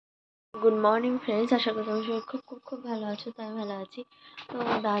Good morning friends, আশা করি তুমি সবাই খুব খুব খুব ভালো আছো। তো আমি ভালো আছি। তো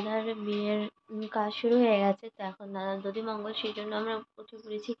দাদার বিয়ের কাজ শুরু হয়ে গেছে। তো এখন দাদার দধিমঙ্গল, সেই জন্য আমরা উঠে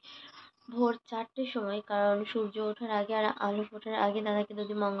পড়েছি ভোর 4টের সময়, কারণ সূর্য ওঠার আগে আর আলো ফোটার আগে দাদাকে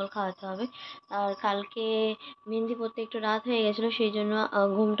দধিমঙ্গল খাওয়াতে হবে। আর কালকে মেহেন্দি পড়তে একটু রাত হয়ে গেছিলো, সেই জন্য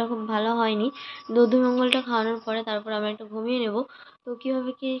ঘুমটা খুব ভালো হয়নি। দধিমঙ্গলটা খাওয়ানোর পরে তারপর আমরা একটু ঘুমিয়ে নেব। তো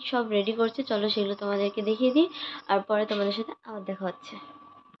কীভাবে কি সব রেডি করছে চলো সেগুলো তোমাদেরকে দেখিয়ে দিই, আর পরে তোমাদের সাথে আবার দেখা হচ্ছে।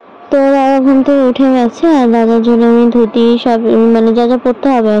 তো দাদা ঘুম থেকে উঠে গেছে, আর দাদার জন্য আমি ধুতি সব যা যা পড়তে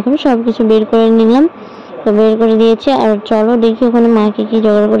হবে এখন সব কিছু বের করে নিলাম। তো বের করে দিয়েছে, আর চলো দেখি ওখানে মা কি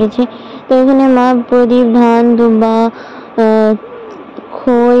জোগাড় করেছে। তো এখানে মা প্রদীপ, ধান, দুব্বা,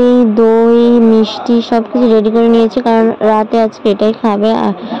 খই, দই, মিষ্টি সব কিছু রেডি করে নিয়েছে, কারণ রাতে আজকে এটাই খাবে।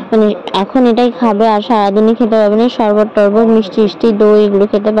 আর এখন এটাই খাবে, আর সারাদিনই খেতে পারবে না। শরবত টরবত, মিষ্টি মিষ্টি, দই এগুলো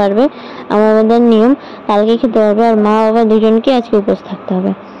খেতে পারবে, আমাদের নিয়ম। কালকে খেতে পারবে, আর মা বাবা দুজনকে আজকে উপোস থাকতে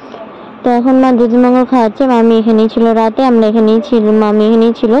হবে। তো এখন মা দধিমঙ্গল খাওয়াচ্ছে। মামি এখানেই ছিল রাতে, আমরা এখানেই ছিল, মামি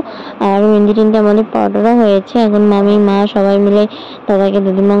এখানেই ছিল। আর মেহেন্দি টেন্দি আমাদের পড়াটা হয়েছে। এখন মামি মা সবাই মিলে দাদাকে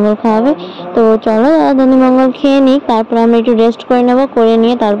দধিমঙ্গল খাওয়াবে। তো চলো দাদা দধিমঙ্গল খেয়ে নিই, তারপরে আমরা একটু রেস্ট করে নেবো। করে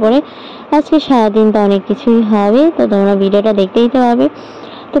নিয়ে তারপরে আজকে সারাদিন তো অনেক কিছুই হবে, তো তোমরা ভিডিওটা দেখতেই তো হবে।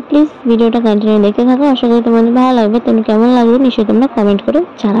 তো প্লিজ ভিডিওটা কন্টিনিউ দেখতে থাকো, আশা করি তোমাদের ভালো লাগবে। তুমি কেমন লাগবে নিশ্চয়ই তোমরা কমেন্ট করে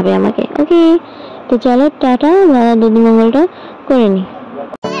জানাবে আমাকে। ওকে, তো চলো টাটা, দাদা দধিমঙ্গলটা করে নিই।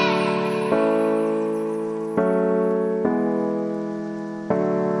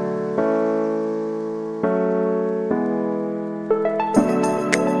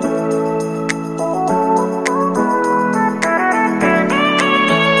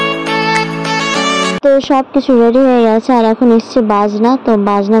 তো সব কিছু রেডি হয়ে গেছে, আর এখন এসছে বাজনা। তো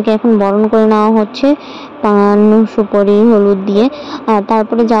বাজনাকে এখন বরণ করে নেওয়া হচ্ছে পান, সুপারি, হলুদ দিয়ে। আর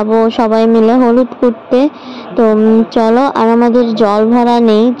তারপরে যাব সবাই মিলে হলুদ করতে। তো চলো। আর আমাদের জল ভরা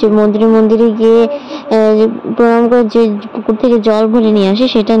নেই, যে মন্দিরে গিয়ে প্রণাম করে যে পুকুর থেকে জল ভরে নিয়ে আসে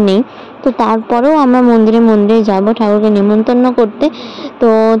সেটা নেই। তো তারপরেও আমরা মন্দিরে যাব ঠাকুরকে নিমন্ত্রণ করতে। তো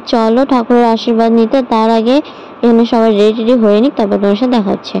চলো ঠাকুরের আশীর্বাদ নিতে। তার আগে এখানে সবাই রেডি হয়ে নিক, তারপর তোমার সাথে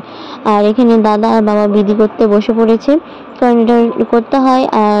দেখা হচ্ছে। আর এখানে দাদা আর বাবা বিধি করতে বসে পড়েছে, কারণ এটা করতে হয়।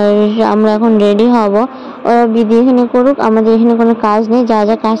 আর আমরা এখন রেডি হব, ওরা বিধি এখানে করুক, আমাদের এখানে কোনো কাজ নেই। যা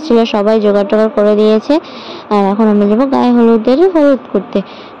যা কাজ ছিল সবাই জোগাড় টোগাড় করে দিয়েছে। আর এখন আমরা যাবো গায়ে হলুদ করতে।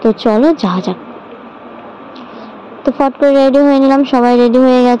 তো চলো যা যাক। তো ফট করে রেডি হয়ে নিলাম, সবাই রেডি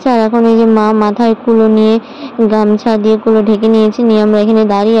হয়ে গেছে। আর এখন এই যে মা মাথায় কুলো নিয়ে, গামছা দিয়ে কুলো ঢেকে নিয়েছে, নিয়ে আমরা এখানে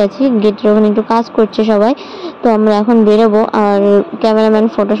দাঁড়িয়ে আছি। গেটের ওখানে একটু কাজ করছে সবাই। তো আমরা এখন বেরোবো, আর ক্যামেরাম্যান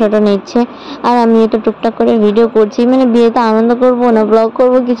ফটো নিচ্ছে, আর আমি একটু টুকটাক করে ভিডিও করছি। বিয়েতে আনন্দ করবো না ব্লগ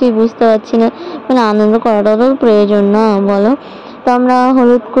করবো কিছুই বুঝতে পারছি না। আনন্দ করাটাও তো প্রয়োজন না, বলো। তো আমরা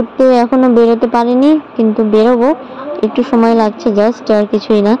হলুদ করতে এখনো বেরোতে পারিনি, কিন্তু বেরোবো, একটু সময় লাগছে জাস্ট, আর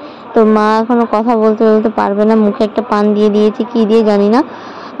কিছুই না। তো মা এখনো কথা বলতে পারবে না, মুখে একটা পান দিয়ে দিয়েছে, কি দিয়ে জানি না।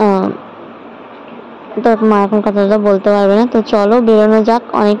 তো মা এখন কথা বলতে পারবে না। তো চলো বেরোনো যাক,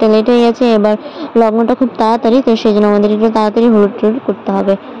 অনেকটা লেট হয়ে গেছে। এবার লগ্নটা খুব তাড়াতাড়ি, তো সেই জন্য আমাদের একটু তাড়াতাড়ি হলুদ করতে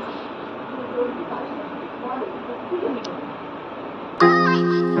হবে।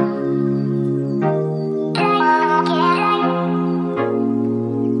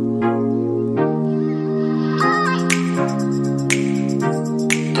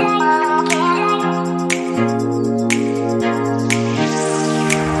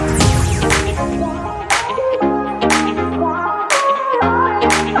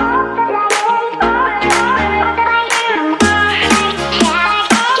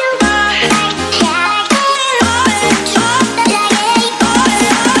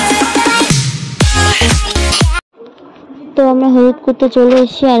 তো আমরা হলুদ করতে চলে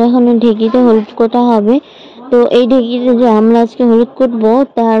এসেছি, আর এখন ঢেকিতে হলুদ করতে হবে। তো এই ঢেকিতে যে আমরা আজকে হলুদ করবো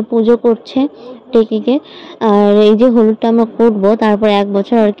তার পুজো করছে ঢেকিকে। আর এই যে হলুদটা আমরা করবো, তারপর 1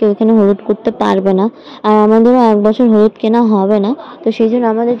 বছর আর কেউ এখানে হলুদ করতে পারবে না। আর আমাদেরও 1 বছর হলুদ কেনা হবে না। তো সেই জন্য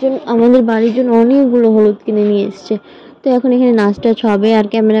আমাদের বাড়ির জন্য অনেকগুলো হলুদ কিনে নিয়ে এসছে। তো এখন এখানে নাচ টাচ হবে, আর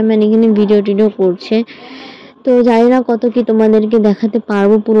ক্যামেরাম্যান এখানে ভিডিও টিডিও করছে। তো জানি না কত কি তোমাদেরকে দেখাতে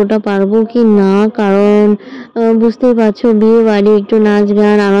পারবো, পুরোটা পারবো কি না, কারণ বুঝতেই পারছো বিয়ে বাড়ি, একটু নাচ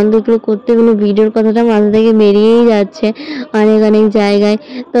গান আনন্দ এগুলো করতে গেলে ভিডিওর কথাটা মাথা থেকে বেরিয়েই যাচ্ছে অনেক জায়গায়।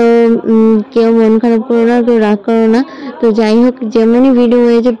 তো কেউ মন খারাপ করো না, কেউ রাগ করো না। তো যাই হোক, যেমনই ভিডিও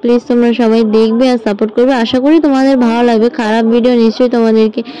হয়েছে প্লিজ তোমরা সবাই দেখবে আর সাপোর্ট করবে, আশা করি তোমাদের ভালো লাগবে। খারাপ ভিডিও নিশ্চয়ই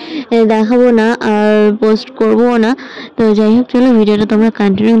তোমাদেরকে দেখাবো না, আর পোস্ট করবো না। তো যাই হোক, চলো ভিডিওটা তোমরা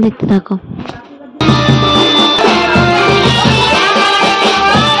কন্টিনিউ দেখতে থাকো।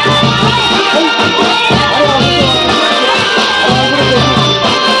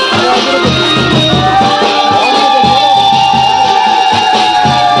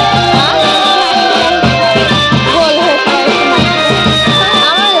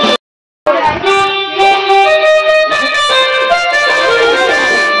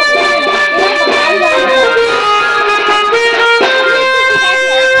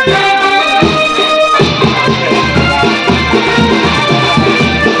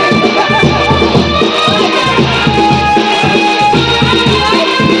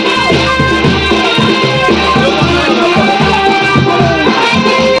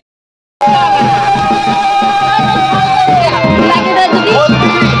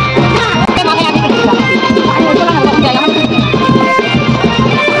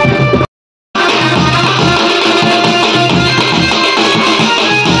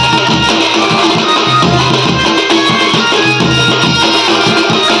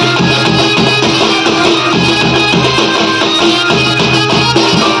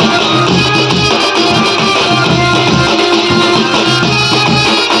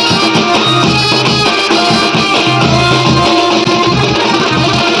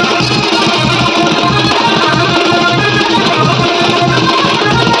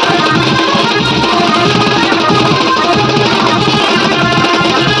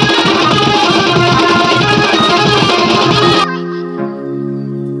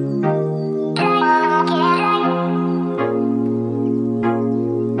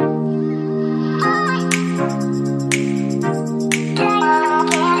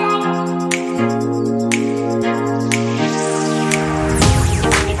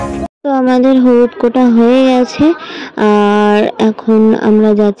 হলুদ কোটা হয়ে গেছে, আর এখন আমরা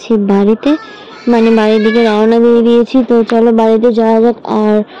যাচ্ছি বাড়িতে, মানে বাড়ির দিকে রওনা দিয়ে দিয়েছি। তো চলো বাড়িতে যাওয়া যাক।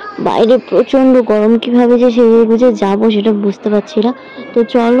 আর বাইরে প্রচন্ড গরম, কিভাবে যে সেজে গুজে যাবো সেটা বুঝতে পারছি না। তো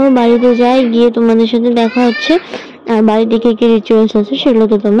চলো বাড়িতে যাই, গিয়ে তোমাদের সাথে দেখা হচ্ছে। আর বাড়িতে কি কি রিচুয়ালস আছে সেগুলো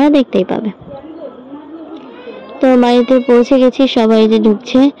তো তোমরা দেখতেই পাবে। তো বাড়িতে পৌঁছে গেছি, সবাই যে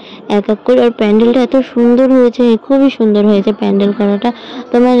ঢুকছে এক এক করে। আর প্যান্ডেলটা এত সুন্দর হয়েছে, খুবই সুন্দর হয়েছে প্যান্ডেল করাটা।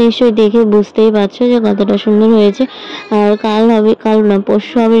 তোমরা নিশ্চয়ই দেখে বুঝতেই পারছো যে কতটা সুন্দর হয়েছে। আর কাল না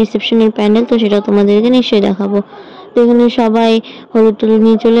পরশু হবে রিসেপশনের প্যান্ডেল, তো সেটা তোমাদেরকে নিশ্চয়ই দেখাবো। তো এখানে সবাই হলুদ টলুদ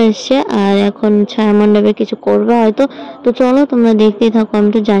নিয়ে চলে এসছে, আর এখন ছায়া মণ্ডপে কিছু করবে হয়তো। তো চলো তোমরা দেখতেই থাকো, আমি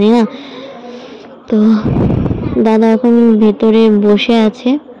তো জানি না। তো দাদা এখন ভেতরে বসে আছে,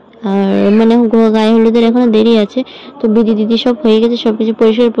 আর মানে গায়ে হলুদের এখনো দেরি আছে। তো বিধি দিদি সব হয়ে গেছে, সবকিছু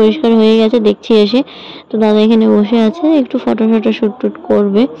পরিষ্কার হয়ে গেছে দেখছি এসে। তো দাদা এখানে বসে আছে, একটু ফটো শুট টুট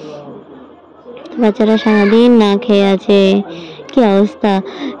করবে। বাচ্চারা সারাদিন না খেয়ে আছে, কি অবস্থা।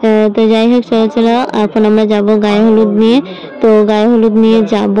 তো যাই হোক, চলো এখন আমরা যাব গায়ে হলুদ নিয়ে। তো গায়ে হলুদ নিয়ে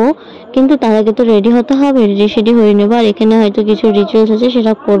যাব, কিন্তু তার আগে তো রেডি হতে হবে, রেডি হয়ে নেবো। আর এখানে হয়তো কিছু রিচুয়ালস আছে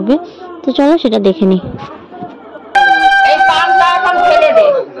সেটা করবে, তো চলো সেটা দেখে নিই।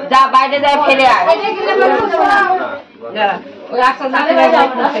 যা বাইরে যায় ফেলে আয়। ওই আচ্ছা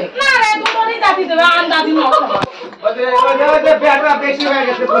বেশি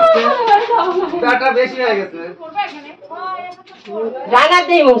হয়ে গেছে, জানা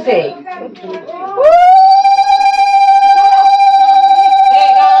দিই মুখে।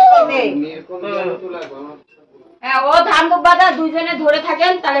 ও ধান দুব্বাটা দুইজনে ধরে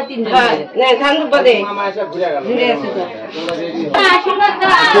থাকেন, তাহলে 3 জন ধান দুব্বা দে।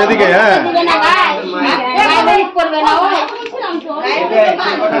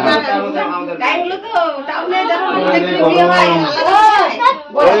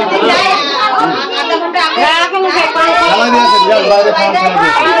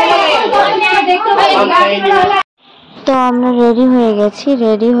 তো আমরা রেডি হয়ে গেছি,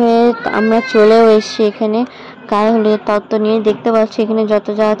 রেডি হয়ে আমরা চলেও এসেছি এখানে গায়ে হলুদের তত্ত্ব নিয়ে। দেখতে পাচ্ছি এখানে যত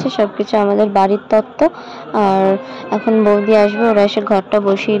যা আছে সবকিছু আমাদের বাড়ির তত্ত্ব। আর এখন বৌদি আসবে, ওরা এসে ঘরটা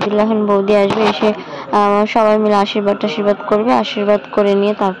বসিয়ে দিল। এখন বৌদি আসবে, এসে সবাই মিলে আশীর্বাদ করবে। আশীর্বাদ করে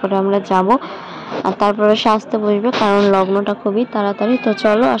নিয়ে তারপরে আমরা যাব, আর তারপরে সাজতে বসবে, কারণ লগ্নটা খুবই তাড়াতাড়ি। তো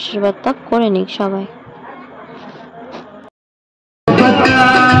চলো আশীর্বাদটা করে নিক সবাই।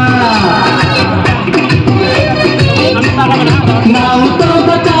 नाम तो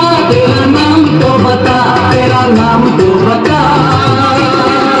बता, तेरा नाम तो बता, तेरा नाम तो बता।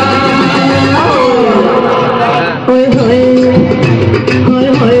 होए होए होए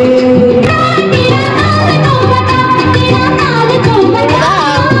होए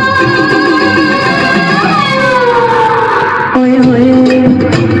होए होए होए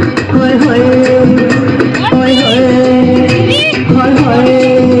होए होए होए होए।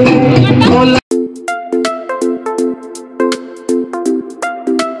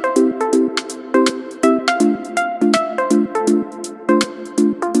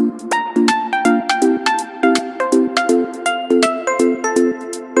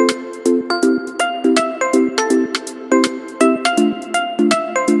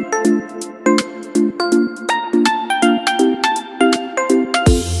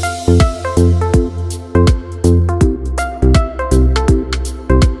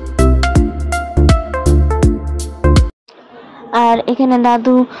 আর এখানে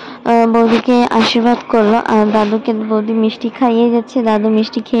দাদু বৌদিকে আশীর্বাদ করলো, আর দাদুকে বৌদি মিষ্টি খাইয়ে যাচ্ছে, দাদু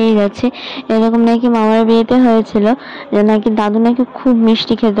মিষ্টি খেয়ে যাচ্ছে। এরকম নাকি মামার বিয়েতে হয়েছিল যে নাকি দাদু নাকি খুব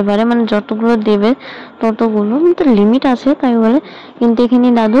মিষ্টি খেতে পারে, মানে যতগুলো দেবে ততগুলো, তো লিমিট আছে তাই বলে। কিন্তু এখানে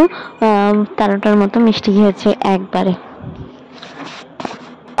দাদু 13টার মতো মিষ্টি খেয়েছে একবারে।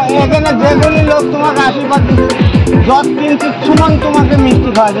 এখানে যেগুলি লোক তোমাকে আশীর্বাদ দিচ্ছে, যত কিন্তু সুমন তোমাকে মিষ্টি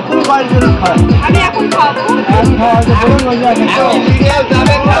খাওয়াছে, তুমি কয়েকজন খাওয়াবে। আমি এখন খাওয়াবো, আমি খাওয়াতে বলুন ওই জায়গায়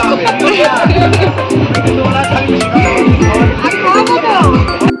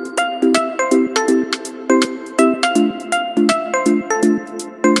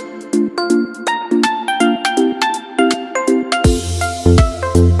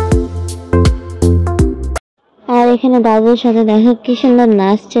এখানে দাদুর সাথে দেখো কি সুন্দর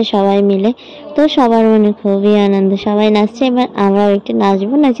নাচছে সবাই মিলে। তো সবার মনে খুবই আনন্দ, সবাই নাচছে। এবার আমরাও একটু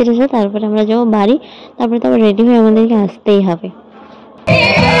নাচবো, নাচে রেখে তারপরে আমরা যাবো বাড়ি। তারপরে তো আবার রেডি হয়ে আমাদেরকে আসতেই হবে।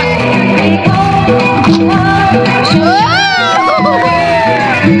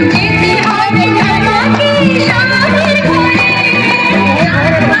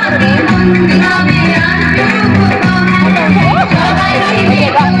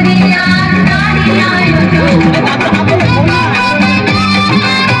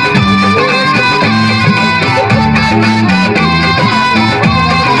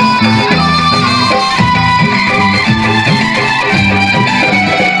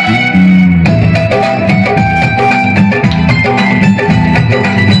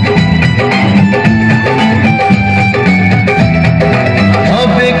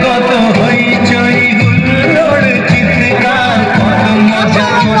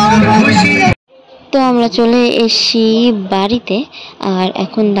 তো আমরা চলে এসেছি বাড়িতে, আর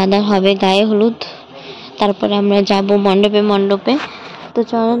এখন দাদার হবে গায়ে হলুদ, তারপরে আমরা যাব মণ্ডপে। তো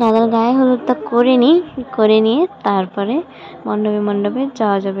চলো দাদার গায়ে হলুদটা করে নিয়ে তারপরে মণ্ডপে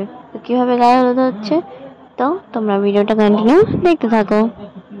যাওয়া যাবে। তো কীভাবে গায়ে হলুদ হচ্ছে তো তোমরা ভিডিওটা কন্টিনিউ দেখতে থাকো।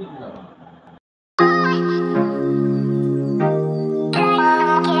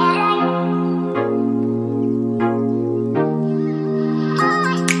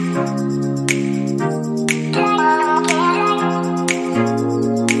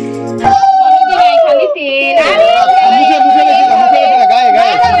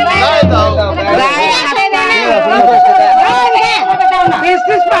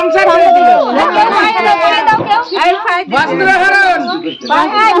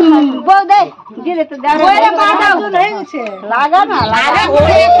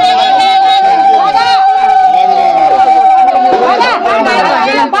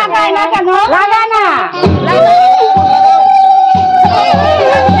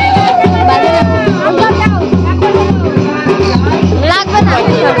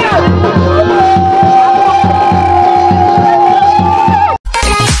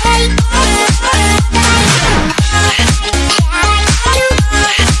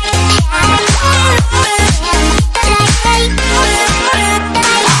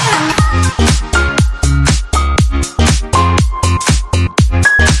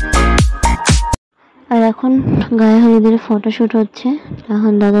 আর এখন গায়ে হলুদের ফটোশুট হচ্ছে।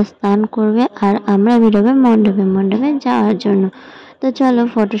 এখন দাদা স্নান করবে আর আমরা বেরোবে মণ্ডপে যাওয়ার জন্য। তো চলো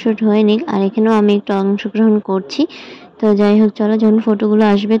ফটোশুট হয়ে নিক, আর এখানেও আমি একটু অংশগ্রহণ করছি। তো যাই হোক চলো, যখন ফটোগুলো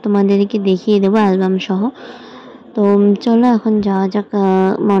আসবে তোমাদেরকে দেখিয়ে দেবো অ্যালবাম সহ। তো চলো এখন যাওয়া যাক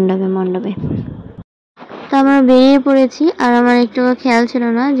মণ্ডপে। তো আমরা বেরিয়ে পড়েছি, আর আমার একটু খেয়াল ছিল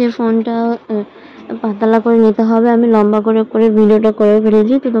না যে ফোনটা পাতলা করে নিতে হবে। আমি লম্বা করে ভিডিওটা করে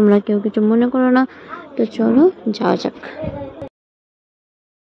ফেলেছি, তো তোমরা কেউ কিছু মনে করো না। তো চলো যাওয়া যাক।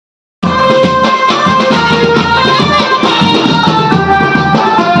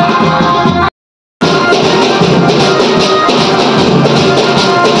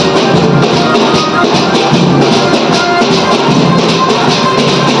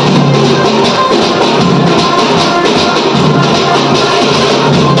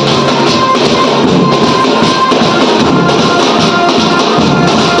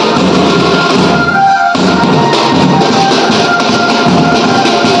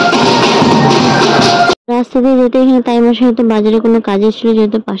 রাস্তা দিয়ে যেতে এখানে তাইমাসের সাথে বাজারে কোনো কাজে ছিল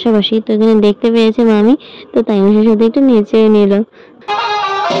যেহেতু পাশাপাশি, তো এখানে দেখতে পেয়েছে মামি, তো তাইমাসের সাথে একটু নেচে নিল।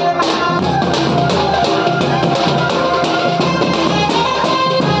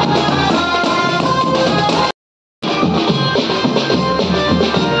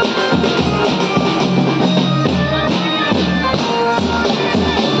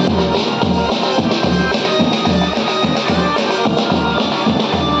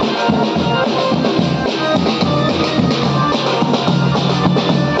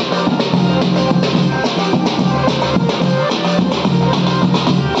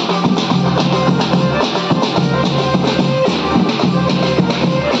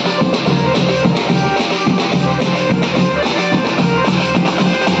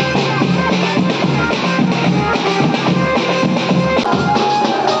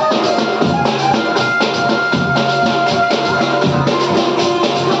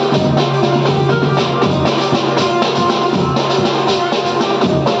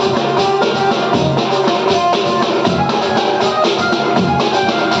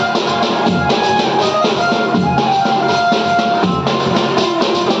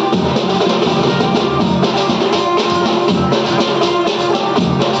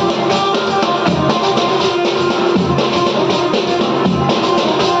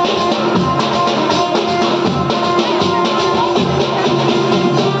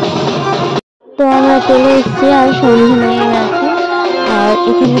 তো আমরা চলে এসেছি, আর সন্ধে লেগে গেছে। আর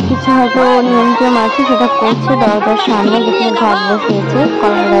এখানে কিছু হয়তো নিয়ন্ত্রণ আছে, সেটা করছে দরজার সামনে, যেখানে ঘাট বসিয়েছে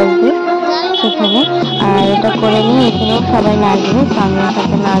কলা গাছ দিয়ে সেখানে। আর এটা করে নিয়ে এখানেও সবাই নাচবে, সামনের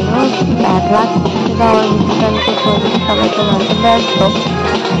সাথে নাচবো। যাওয়ার বিস্তারিত চলছে, সবাই তো নাচতে ব্যস্ত।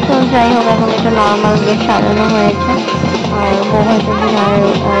 তো যাই হোক, এখন এটা নর্মাল গেট সাজানো হয়েছে, আর মোবাইলের দিন আর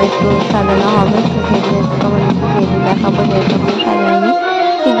একটু সাজানো হবে। তো সেগুলো তোমার সেদিন দেখাবো, যেহেতু সাজায়নি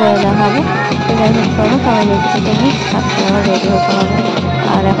করে দেখাবো। তো যাই হোক চলো, সবাই নেক্সট থেকে তারপরে আবার রেডি হতে হবে।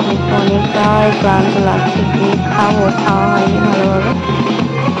 আর এখন একটু অনেকটাই ক্লান্ত লাগছে, কি খাওয়া হয়নি ভালোভাবে।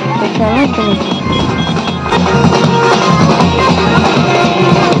 তো চলো চলে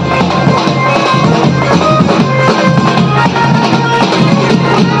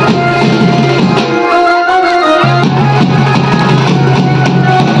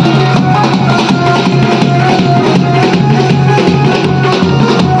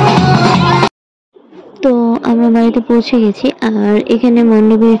পৌঁছে গেছি। আর এখানে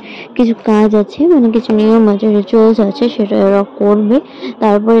মণ্ডপে কিছু কাজ আছে, মানে কিছু নিয়ম আছে, রিচুয়ালস আছে, সেটা ওরা করবে।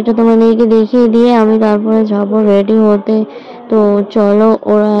 তারপর এটা তোমাদেরকে দেখিয়ে দিয়ে আমি তারপরে যাবো রেডি হতে। তো চলো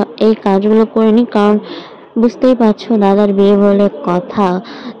ওরা এই কাজগুলো করে নি, কারণ বুঝতেই পারছো দাদার বিয়ে বলে কথা,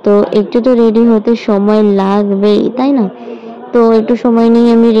 তো একটু তো রেডি হতে সময় লাগবেই, তাই না? তো একটু সময় নিয়ে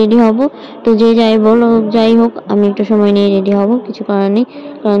আমি রেডি হব। তো যে যাই বলো, যাই হোক, আমি একটু সময় নিয়ে রেডি হব, কিছু করার নেই,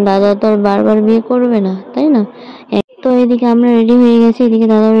 কারণ দাদা তো আর বারবার বিয়ে করবে না, তাই না? তো এদিকে আমরা রেডি হয়ে গেছি, এদিকে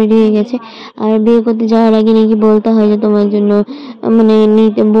দাদাও রেডি হয়ে গেছে। আর বিয়ে করতে যাওয়ার আগে নাকি বলতে হয় যে তোমার জন্য মানে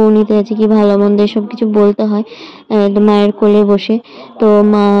নিতে বউ নিতে আছে কি ভালো মন্দ এসব কিছু বলতে হয়, তো মায়ের কোলে বসে। তো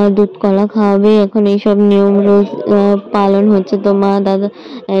মা দুধ কলা খাওয়াবে, এখন এইসব নিয়ম রোজ পালন হচ্ছে। তো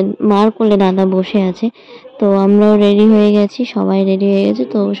মার কোলে দাদা বসে আছে। তো আমরাও রেডি হয়ে গেছি, সবাই রেডি হয়ে গেছে,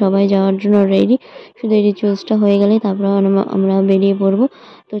 তো সবাই যাওয়ার জন্য রেডি। শুধু এই রিচুয়ালসটা হয়ে গেলে তারপর আমরা বেরিয়ে পড়বো।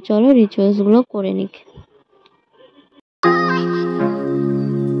 তো চলো রিচুয়ালসগুলো করে নিক।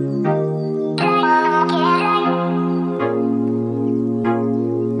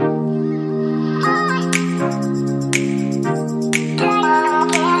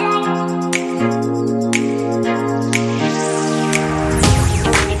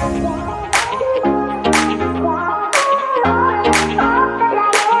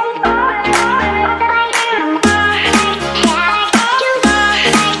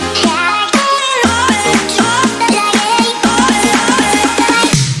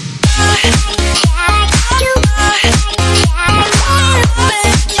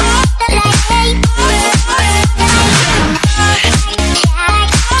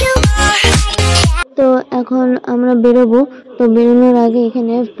 এখন আমরা বেরোবো। তো বেরোনোর আগে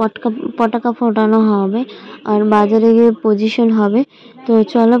এখানে পটাকা ফোটানো হবে, আর বাজারে গিয়ে পজিশন হবে। তো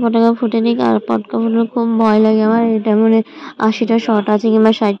চলো পটাকা ফুটে নিক। আর পটাকা ফুটানো খুব ভয় লাগে আমার, এটা মানে 80টা শট আছে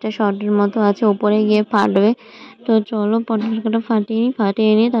কিংবা 60টা শটের মতো আছে, ওপরে গিয়ে ফাটবে। তো চলো পটাকাটা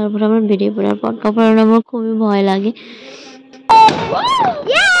ফাটিয়ে নিই তারপরে আমরা বেরিয়ে পড়ি। আর পটাকা ফোটানো আমার খুবই ভয় লাগে।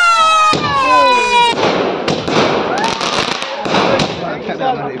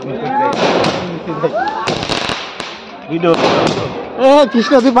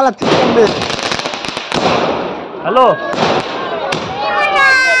 কৃষ্ণ তুই পালাচ্ছিস। হ্যালো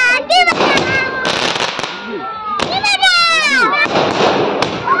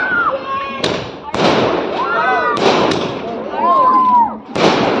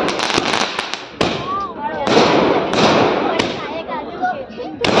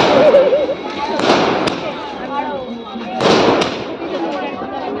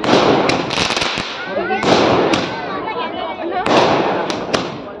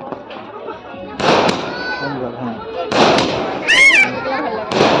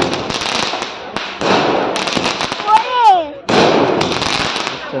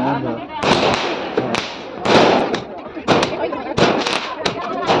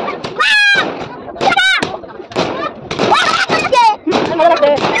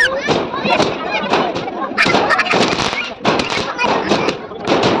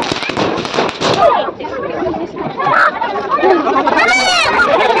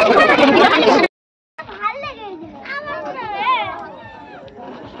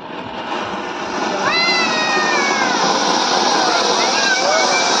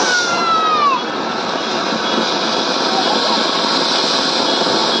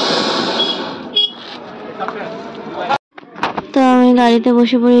গাড়িতে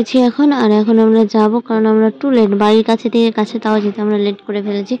বসে পড়েছি এখন। আর এখন আমরা যাব, কারণ আমরা একটু লেট, বাড়ির কাছে থেকে কাছে, তাও যেতে আমরা লেট করে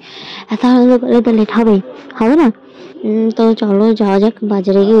ফেলেছি। এত আনন্দ করলে তো লেট হবে না। তো চলো যাওয়া যাক।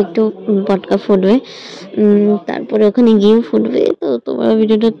 বাজারে গিয়ে একটু পটকা ফুটবে, তারপরে ওখানে গিয়ে ফুটবে। তো তোমরা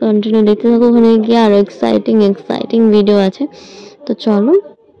ভিডিওটা কন্টিনিউ দেখতে থাকো, ওখানে গিয়ে আরো এক্সাইটিং ভিডিও আছে। তো চলো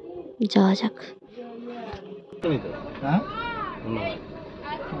যাওয়া যাক।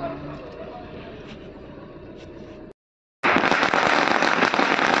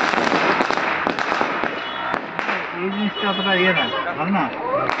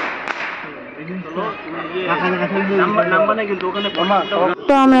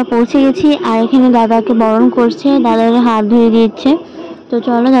 তো আমরা পৌঁছে গেছি, আর এখানে দাদাকে বরণ করছে, দাদাকে হাত ধুয়ে দিচ্ছে। তো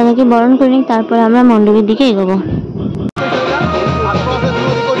চলো দাদাকে বরণ করে নিই, তারপরে আমরা মণ্ডপের দিকে এগোবো।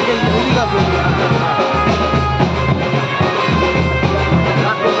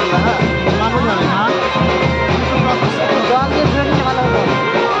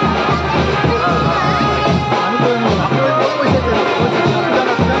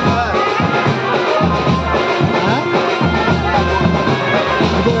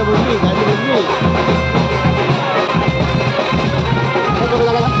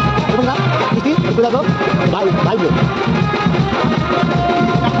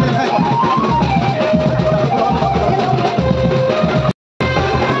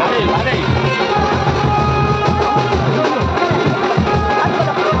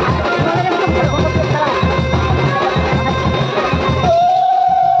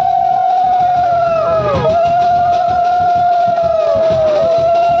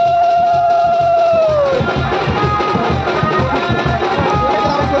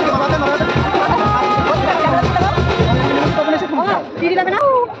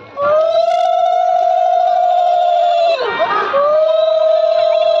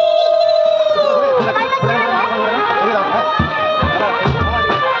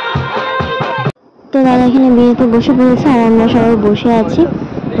 তো দাদা এখানে বিয়েতে বসে পড়েছে আর আমরা সবাই বসে আছি।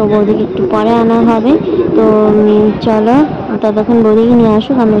 তো বৌদিকে একটু পরে আনা হবে। তো চলো ততক্ষণ বৌদিকে নিয়ে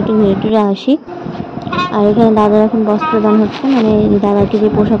আসুক, আমরা একটু ঘুরে টুরে আসি। আর এখানে দাদার এখন বস্ত্রদান হচ্ছে, মানে দাদাকে যে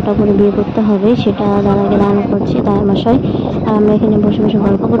পোশাকটা পরে বিয়ে করতে হবে সেটা দাদাকে দান করছে দাদা মশাই। আর আমরা এখানে বসে বসে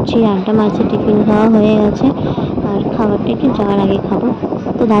গল্প করছি, আড্ডা মারছি। টিফিন খাওয়া হয়ে গেছে আর খাবারটা একটু যাওয়ার আগে খাবো।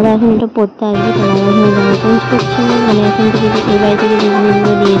 তো দাদা এখন এটা পড়তে আসবে। তো দাদা এখানে জামা চেঞ্জ করছে, মানে এখন থেকে এই বাড়ি থেকে যে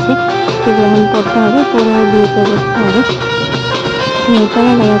জিনিসগুলো দিয়েছে সেগুলো এখন পড়তে হবে, পরে বিয়েতে বসতে হবে।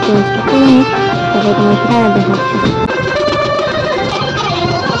 চলো দাদা চেঞ্জটা করে নিই, তারপরে তোমার সাথে আবার দেখাচ্ছি।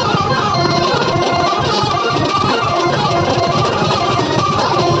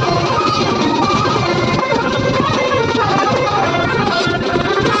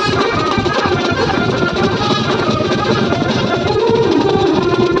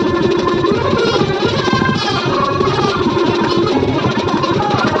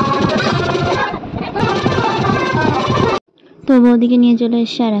 তো বৌদিকে নিয়ে চলে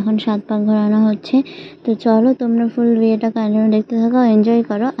এসছে আর এখন 7 পাক ঘোরানো হচ্ছে। তো চলো তোমরা ফুল বিয়েটা কন্টিনিউ দেখতে থাকো, এনজয়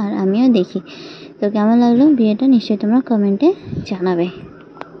করো আর আমিও দেখি। তো কেমন লাগলো বিয়েটা নিশ্চয়ই তোমরা কমেন্টে জানাবে।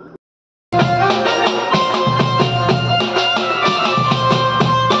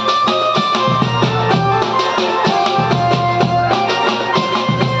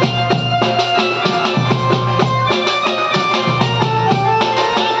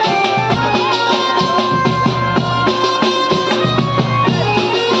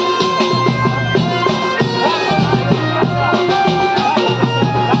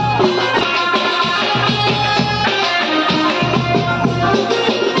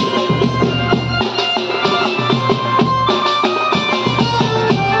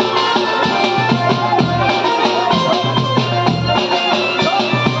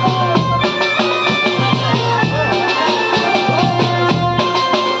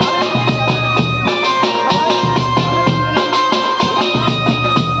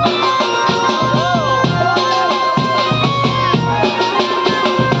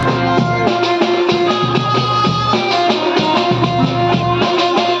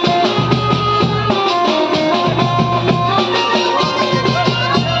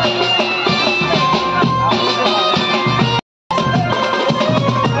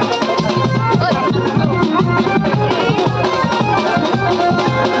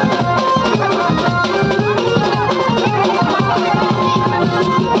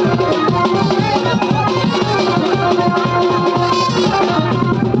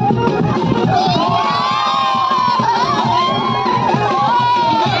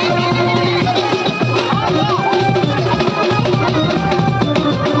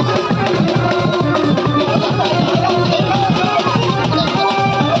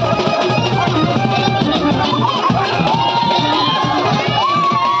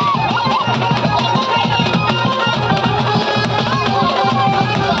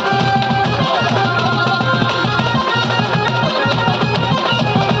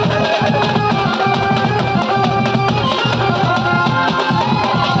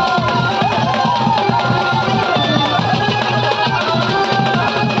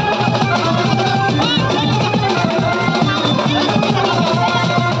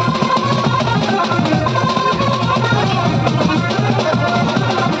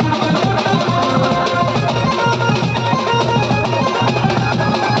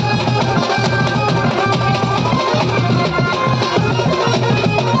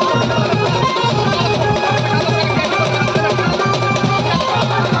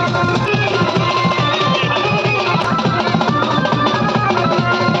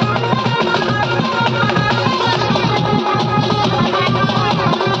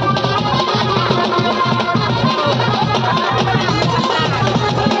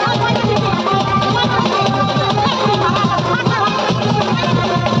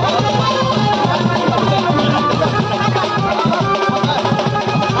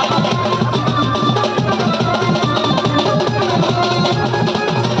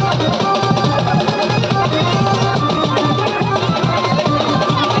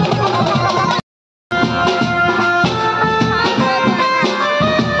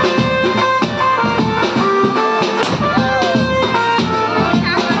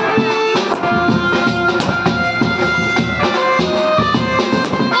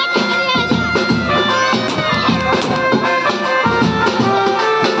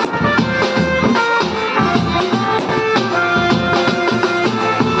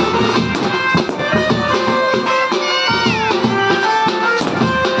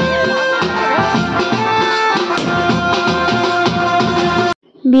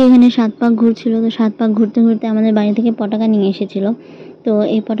 বিয়ে এখানে 7 পাক ঘুরছিল। তো 7 পাক ঘুরতে ঘুরতে আমাদের বাড়ি থেকে পটাকা নিয়ে এসেছিল। তো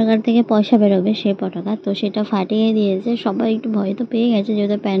এই পটাকার থেকে পয়সা বেরোবে সেই পটাকা, তো সেটা ফাটিয়ে দিয়েছে। সবাই একটু ভয় তো পেয়ে গেছে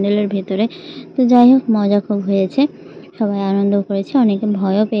যেহেতু প্যান্ডেলের ভেতরে। তো যাই হোক, মজা খুব হয়েছে, সবাই আনন্দ করেছে, অনেকে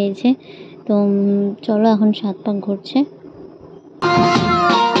ভয়ও পেয়েছে। তো চলো এখন 7 পাক ঘুরছে।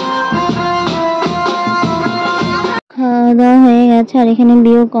 খাওয়া দাওয়া হয়ে গেছে আর এখানে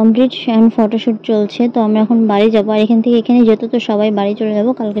বিয়ে কমপ্লিট অ্যান্ড ফটোশ্যুট চলছে। তো আমরা এখন বাড়ি যাবো, আর এখান থেকে এখানে যেত তো সবাই বাড়ি চলে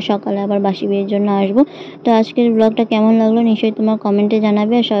যাবো, কালকে সকালে আবার বাসি বিয়ের জন্য আসবো। তো আজকের ব্লগটা কেমন লাগলো নিশ্চয়ই তোমার কমেন্টে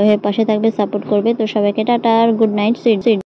জানাবে, আর সবাই পাশে থাকবে, সাপোর্ট করবে। তো সবাইকে টাটা আর গুড নাইট, সুইট সুইট।